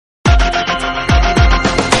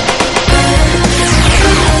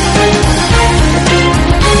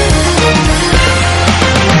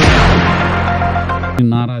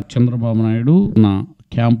నారా చంద్రబాబు నాయుడు నా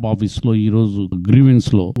క్యాంప్ ఆఫీస్లో ఈరోజు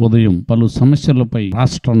గ్రీవెన్స్లో ఉదయం పలు సమస్యలపై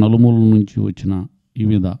రాష్ట్ర నలుమూలల నుంచి వచ్చిన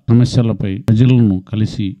వివిధ సమస్యలపై ప్రజలను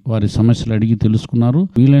కలిసి వారి సమస్యలు అడిగి తెలుసుకున్నారు.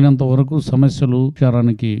 వీలైనంత వరకు సమస్యలు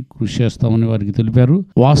పరిష్కారానికి కృషి చేస్తామని వారికి తెలిపారు.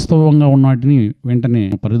 వాస్తవంగా ఉన్న వాటిని వెంటనే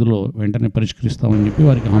పరిధిలో వెంటనే పరిష్కరిస్తామని చెప్పి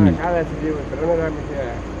వారికి హామీ.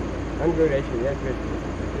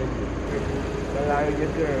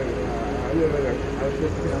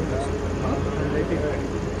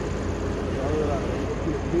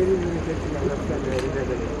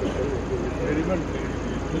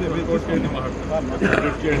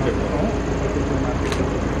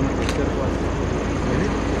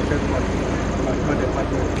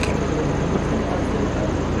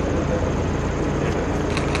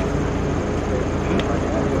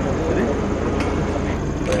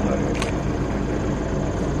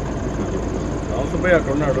 రాసుపై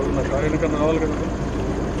అక్కడ ఉన్నాడు. నా కారు వెనక రావాలి కదా.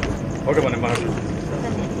 ఓకే మన మాట్లాడు.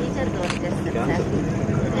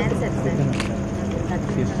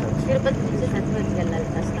 తిరుపతి నుంచి సత్యవతికి వెళ్ళాలి.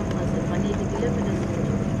 కష్టం అసలు 18 కిలోమీటర్స్.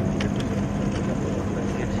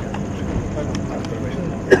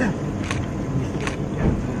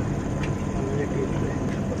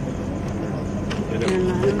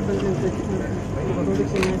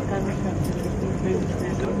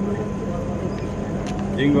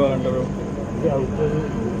 ఏం కావాలంటారు?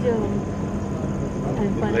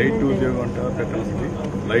 లైట్ ఉద్యోగం అంటారా పెట్టాల్సింది?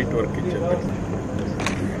 లైట్ వర్క్ ఇచ్చారు.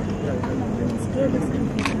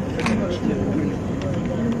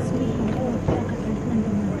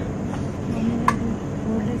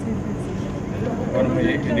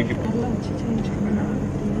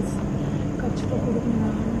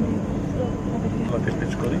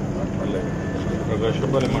 తెప్పించుకొని మళ్ళీ ఒక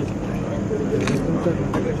శుభ్రం ఏమంటారు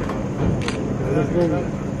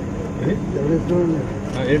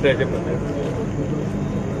ఏంటి చెప్పండి.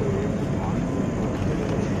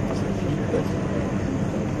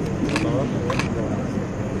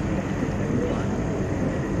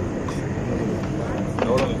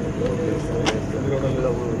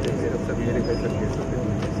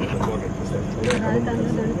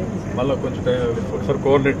 మళ్ళీ కొంచెం టైం ఒకసారి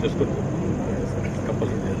కోఆర్డినేట్ చేసుకొని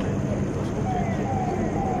కంపల్సరీ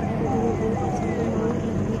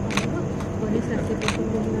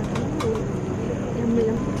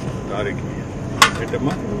దారికి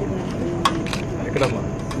ఏంటమ్మా? ఎక్కడమ్మా?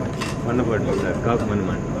 మన్నపాడు కాకు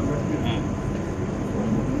మన్నమాట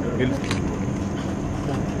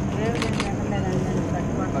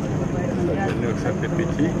అన్నీ ఒకసారి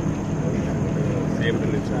తెప్పించి సేమ్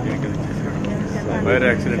వైర్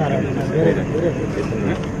యాక్సిడెంట్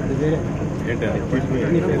ఏంటి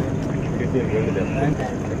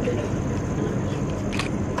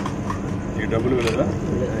ఈ డబ్బులు వెళ్ళదా?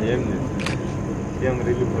 ఏం ఏం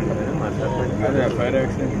రిలీఫ్ ఉంటుంది. అదే ఫైర్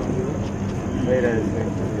యాక్సిడెంట్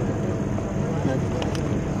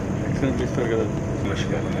యాక్సిడెంట్ ఇస్తారు కదా.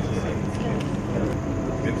 తెలుసున్నాయా?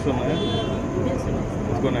 తెలుసుకున్నా.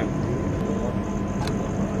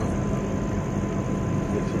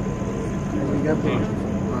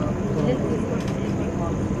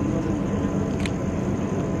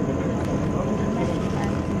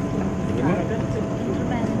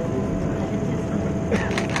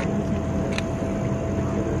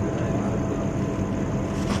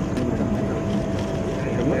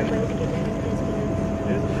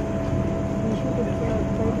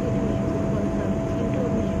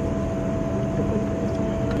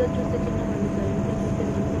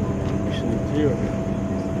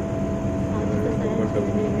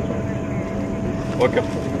 ఓకే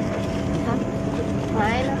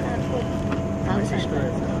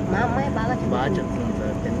మా అమ్మాయి బాగా చెప్తుంది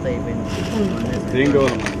సార్. 10th అయిపోయింది. ఏం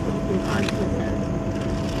కావాలమ్మా?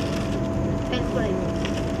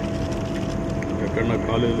 ఎక్కడ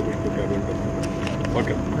కాలేజీలో పెట్టుకుంటారు.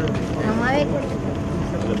 ఓకే అమ్మాయి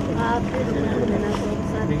నాకు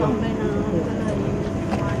ఒకసారి కంబైన్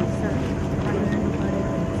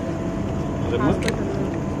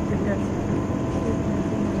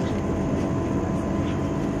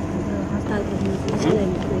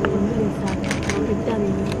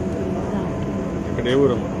ఇక్కడ ఏ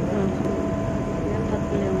ఊరమ్మా?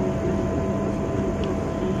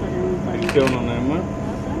 ఇంకేమైనా ఉన్నాయమ్మా?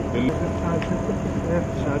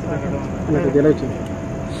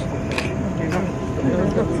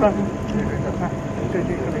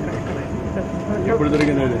 ఎప్పుడు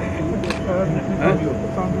జరిగింది అది?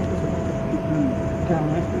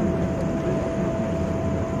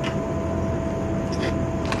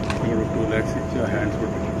 2 lakhs ఇచ్చి హ్యాండ్స్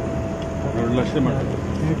కొట్టి 2 లక్షలు మాట.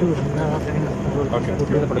 ఓకే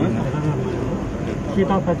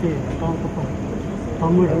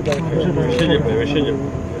విషయం చెప్పు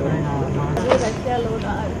రష్యాలో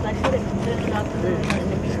కూడా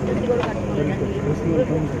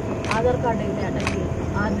కట్టుకోలేదండి. ఆధార్ కార్డు అయితే అటకి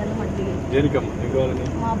 6 నెలల మట్టి దేనికమ్మా నీకు కావాలని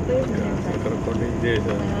మా అబ్బాయి కనుక్కోండి ఇదే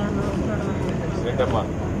సార్ ఏంటమ్మా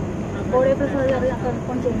కోడే ప్రసాద్ గారు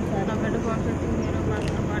కనుక్కొని చేయండి సార్. నా బిడ్డ చూడండి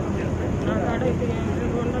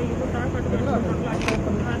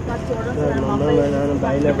సార్. మా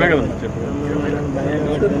అబ్బాయి చెప్పే కదమ్మా చెప్పు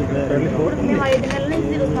మేము 5 నెలల నుంచి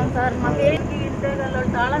తిరుగుతున్నాం సార్. మా పేరుకి ఇంతేగాలో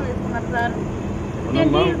తాళం వేసుకున్నారు సార్. నేను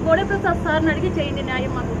కోడే ప్రసాద్ సార్ని అడిగి చేయండి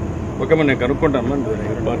న్యాయం మాకు. ఓకేమ్మా నేను కనుక్కుంటానమ్మా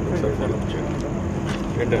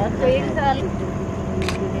చేయండి సార్.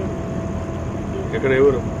 ఎక్కడ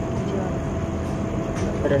ఎవరు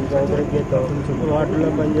వాటర్లో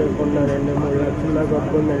పని చేయకుండా 2-3 లక్షల దాకా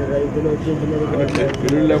కట్టుకున్నాడు. రైతులు వచ్చి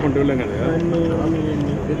ఇల్లు లేకుండా ఇవ్వలేం కదా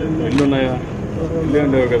ఇల్లు ఉన్నాయా ఇల్లు ఏం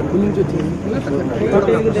లేవు కదా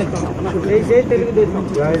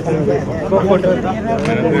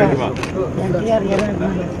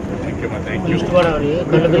ఈస్ట్ గోదావరి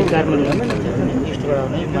కళ్ళబిల్లి కార్మికులు ఈస్ట్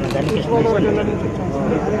గోదావరి మన దానికి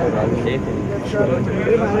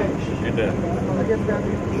ఏంటా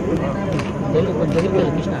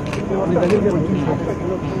కృష్ణ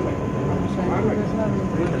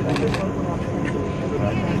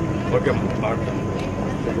ఓకే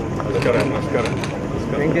నమస్కారం నమస్కారం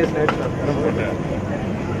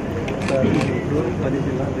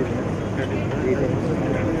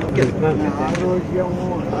ఆరోగ్యం